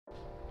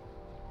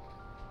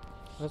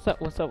What's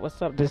up, what's up,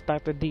 what's up? This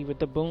Dr. D with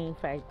the Boom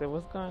Factor.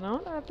 What's going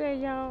on out there,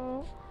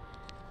 y'all?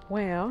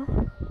 Well,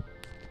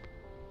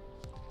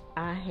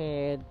 I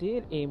had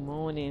did a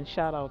morning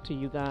shout out to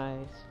you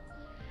guys,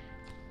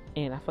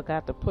 and I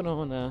forgot to put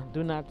on a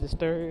do not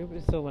disturb.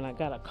 So when I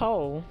got a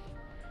call,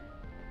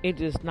 it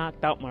just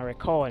knocked out my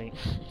recording.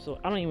 So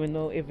I don't even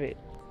know if it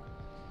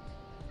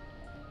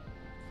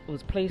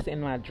was placed in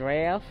my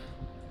draft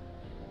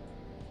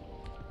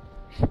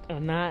or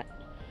not.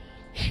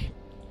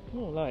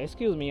 Oh Lord,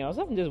 excuse me, y'all.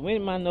 Something just went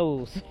in my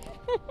nose.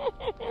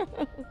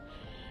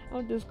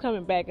 I'm just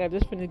coming back. I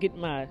just finna get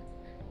my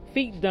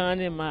feet done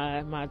and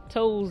my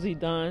toesy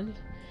done,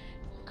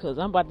 cause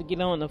I'm about to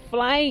get on a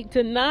flight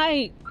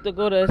tonight to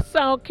go to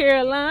South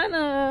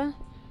Carolina.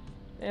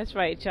 That's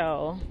right,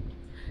 y'all.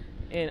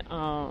 And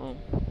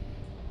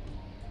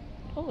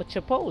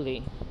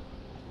Chipotle.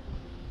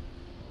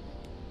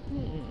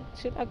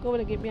 Should I go over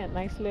and get me a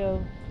nice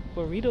little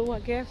burrito? I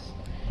guess.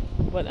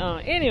 But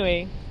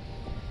anyway.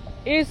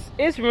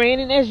 It's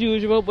raining as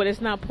usual, but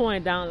it's not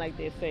pouring down like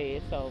they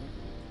say. So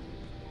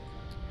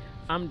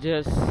I'm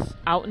just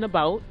out and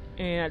about,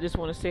 and I just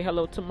want to say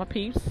hello to my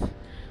peeps.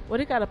 Well,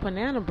 they got a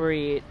banana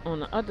bread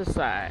on the other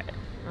side.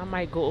 I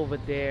might go over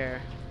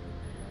there.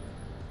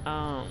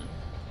 I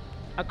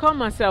called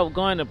myself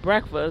going to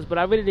breakfast, but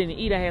I really didn't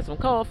eat. I had some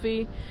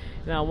coffee,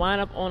 and I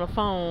wound up on the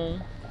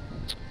phone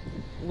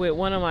with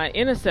one of my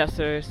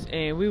intercessors,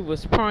 and we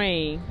was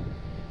praying.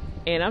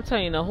 And I'm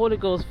telling you, the Holy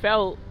Ghost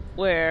felt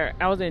where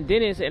I was in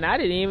Dennis, and I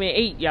didn't even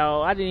eat,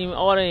 y'all. I didn't even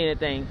order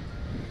anything.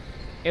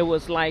 It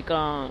was like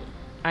I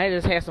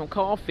just had some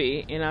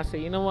coffee, and I said,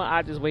 you know what,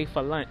 I'll just wait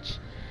for lunch.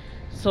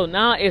 So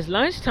now it's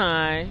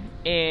lunchtime,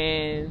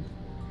 and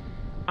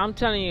I'm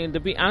telling you, to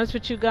be honest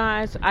with you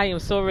guys, I am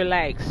so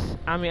relaxed.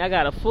 I mean, I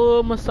got a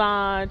full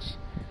massage.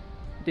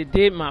 They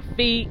did my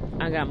feet.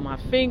 I got my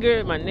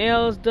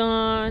nails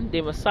done.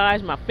 They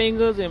massaged my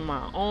fingers and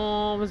my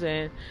arms,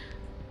 and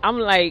I'm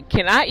like,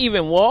 can I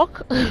even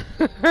walk?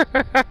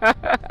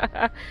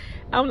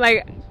 I'm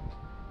like,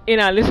 and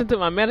I listened to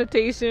my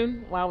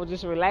meditation while I was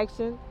just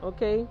relaxing,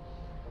 okay?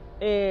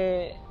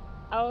 And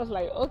I was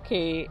like,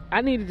 okay,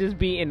 I need to just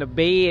be in the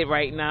bed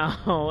right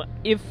now.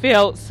 It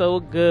felt so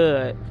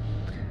good.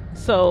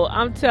 So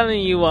I'm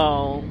telling you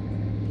all,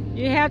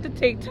 you have to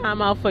take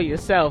time out for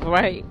yourself,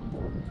 right?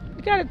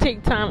 You got to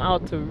take time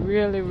out to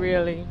really,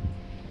 really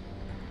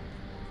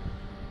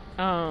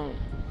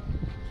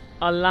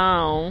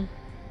allow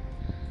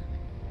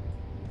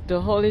the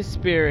Holy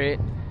Spirit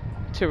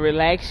to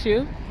relax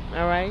you,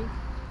 all right?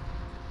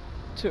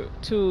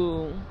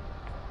 To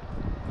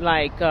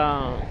like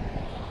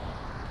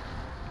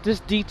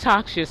just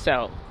detox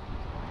yourself.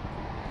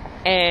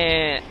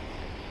 And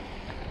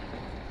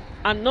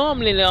I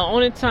normally, the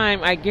only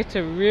time I get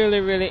to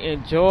really, really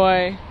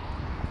enjoy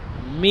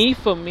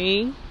for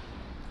me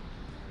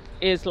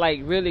is like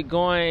really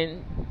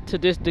going to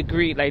this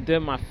degree, like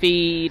doing my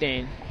feet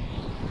and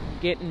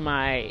getting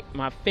my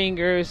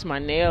fingers, my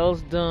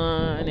nails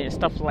done and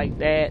stuff like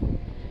that.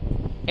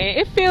 And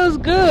it feels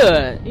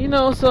good, you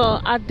know.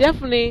 So I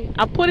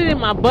put it in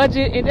my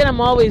budget, and then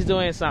I'm always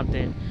doing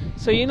something.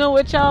 So you know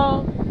what,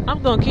 y'all,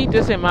 I'm gonna keep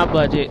this in my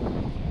budget,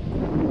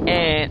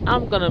 and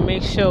I'm gonna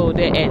make sure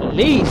that at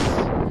least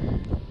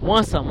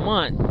once a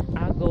month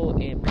I go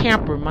and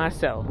pamper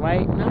myself,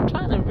 right? And I'm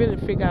trying to really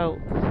figure out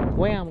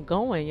where I'm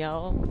going,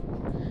 y'all.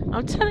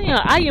 I'm telling you,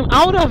 I am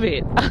out of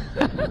it.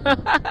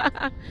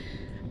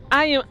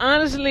 I am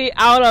honestly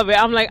out of it.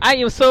 I'm like, I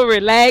am so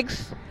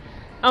relaxed.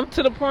 I'm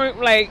to the point,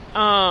 like,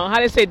 how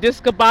they say,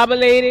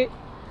 discombobulated,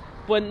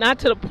 but not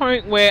to the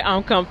point where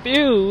I'm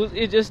confused.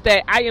 It's just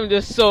that I am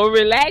just so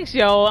relaxed,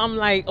 y'all. I'm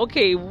like,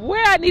 okay,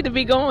 where I need to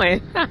be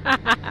going?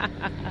 And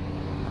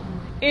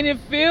it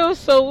feels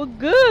so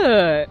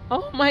good.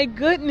 Oh my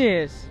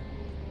goodness.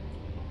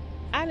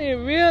 I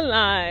didn't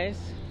realize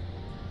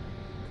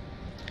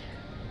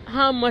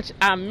how much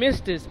I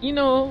missed this. You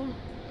know,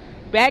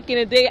 back in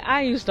the day,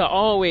 I used to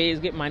always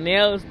get my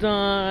nails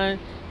done,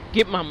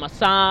 get my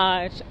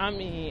massage. I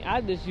mean,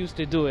 I just used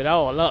to do it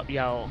all up,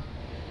 y'all.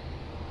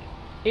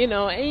 You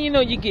know, and you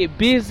know, you get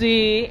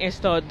busy and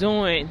start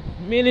doing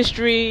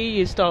ministry,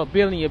 you start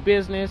building your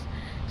business,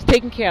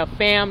 taking care of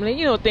family,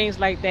 you know, things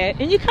like that.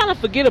 And you kind of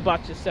forget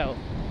about yourself.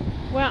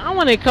 Well, I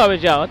want to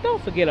encourage y'all,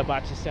 don't forget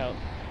about yourself.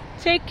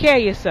 Take care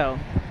of yourself.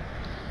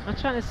 I'm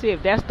trying to see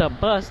if that's the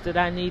bus that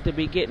I need to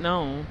be getting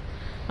on.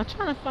 I'm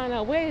trying to find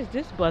out, where is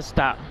this bus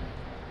stop?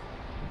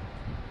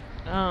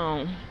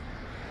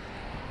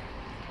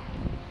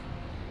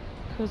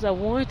 Because I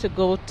wanted to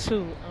go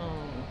to,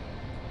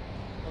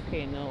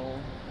 okay, no,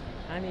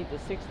 I need the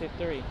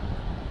 63.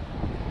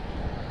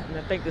 And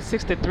I think the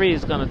 63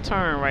 is going to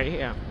turn right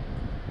here.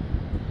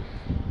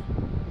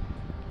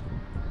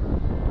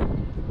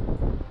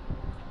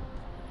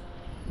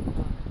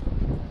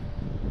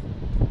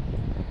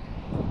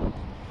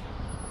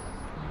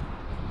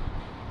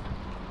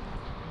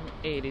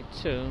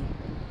 '82.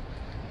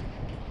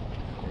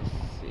 Let's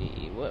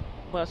see, what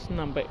bus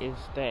number is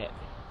that?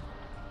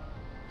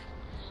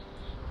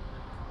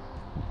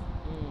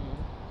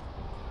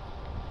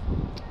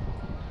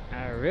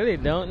 I really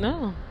don't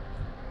know.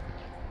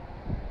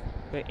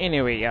 But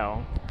anyway,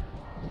 y'all,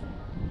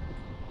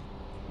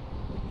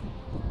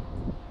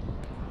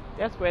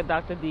 that's where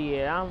Dr. D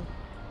is.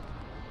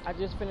 I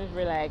just finished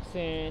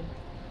relaxing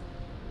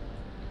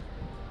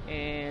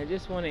and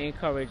just want to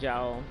encourage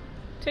y'all.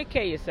 Take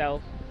care of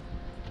yourself.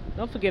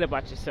 Don't forget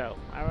about yourself,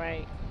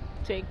 alright?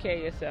 Take care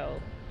of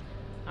yourself.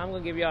 I'm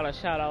going to give y'all a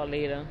shout out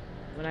later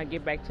when I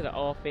get back to the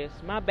office.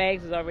 My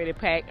bags is already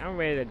packed. I'm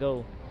ready to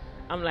go.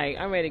 I'm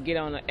ready to get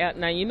on the air.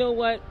 Now, you know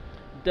what?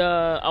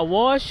 The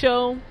award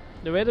show,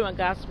 the Rhythm and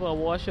Gospel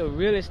Award show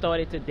really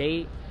started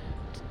today.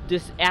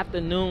 This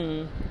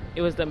afternoon,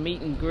 it was the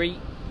meet and greet.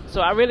 So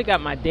I really got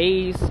my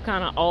days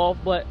kind of off,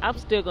 but I'm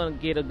still going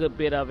to get a good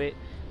bit of it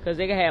because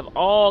they have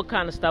all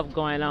kind of stuff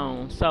going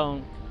on.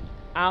 So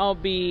I'll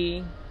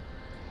be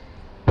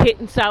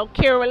hitting South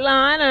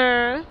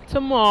Carolina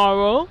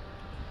tomorrow.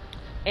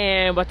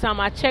 And by the time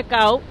I check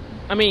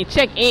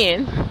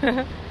in,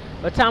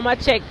 by the time I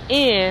check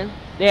in,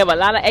 they have a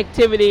lot of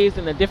activities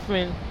in the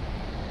different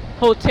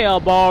hotel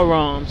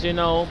ballrooms, you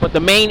know. But the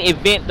main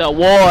event, the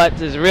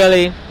awards, is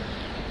really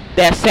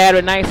that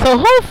Saturday night. So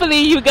hopefully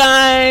you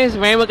guys,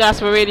 Rhema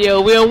Gospel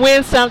Radio, will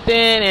win something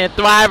and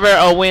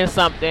Thriver will win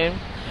something.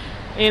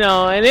 You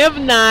know, and if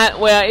not,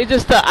 well, it's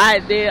just the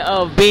idea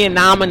of being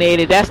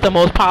nominated. That's the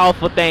most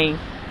powerful thing.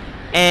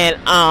 And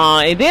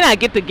then I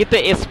get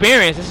the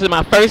experience. This is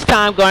my first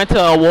time going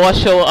to an award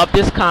show of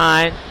this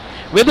kind.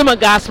 Rhythm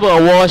and Gospel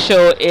Award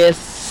Show is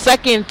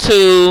second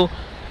to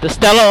the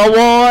Stellar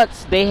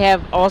Awards. They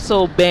have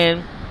also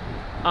been,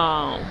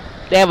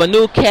 they have a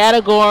new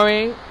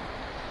category,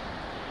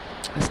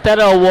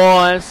 Stellar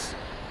Awards,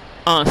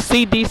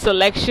 CD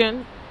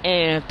selection,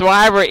 and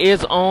Thriver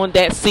is on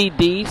that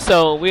CD.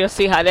 So we'll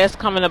see how that's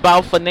coming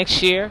about for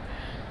next year.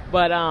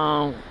 But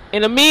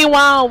in the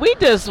meanwhile, we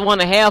just want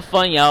to have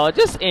fun, y'all.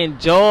 Just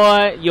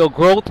enjoy your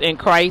growth in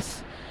Christ.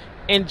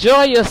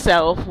 Enjoy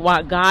yourself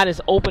while God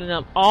is opening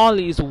up all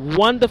these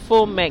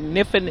wonderful,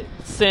 magnificent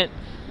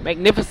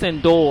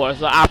doors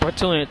of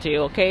opportunity,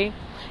 okay?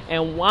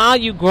 And while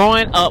you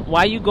growing up,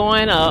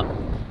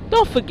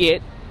 don't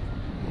forget,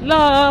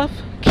 love,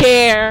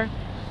 care,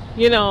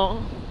 you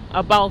know,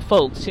 about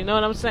folks. You know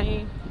what I'm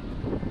saying?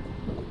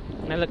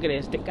 Now look at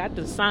this. They got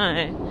the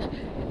sign,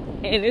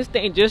 and this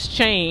thing just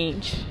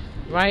changed,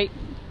 right?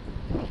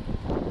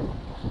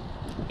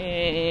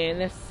 And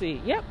let's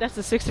see. Yep, that's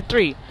the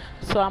 63.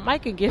 So I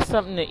might could get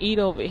something to eat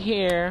over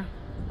here.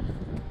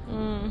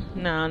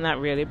 No, not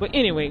really. But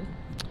anyway.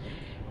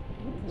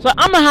 So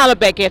I'm going to holler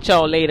back at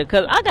y'all later.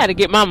 Because I got to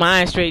get my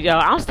mind straight,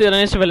 y'all. I'm still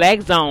in this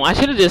relax zone. I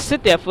should have just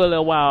sit there for a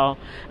little while.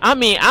 I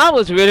mean, I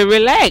was really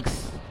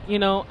relaxed. You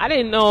know, I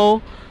didn't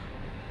know.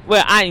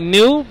 Well, I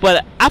knew.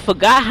 But I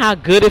forgot how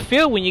good it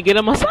feels when you get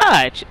a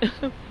massage.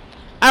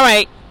 All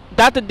right.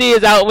 Dr. D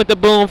is out with the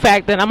boom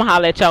factor. And I'm going to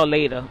holler at y'all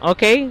later.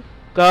 Okay?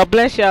 God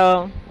bless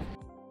y'all.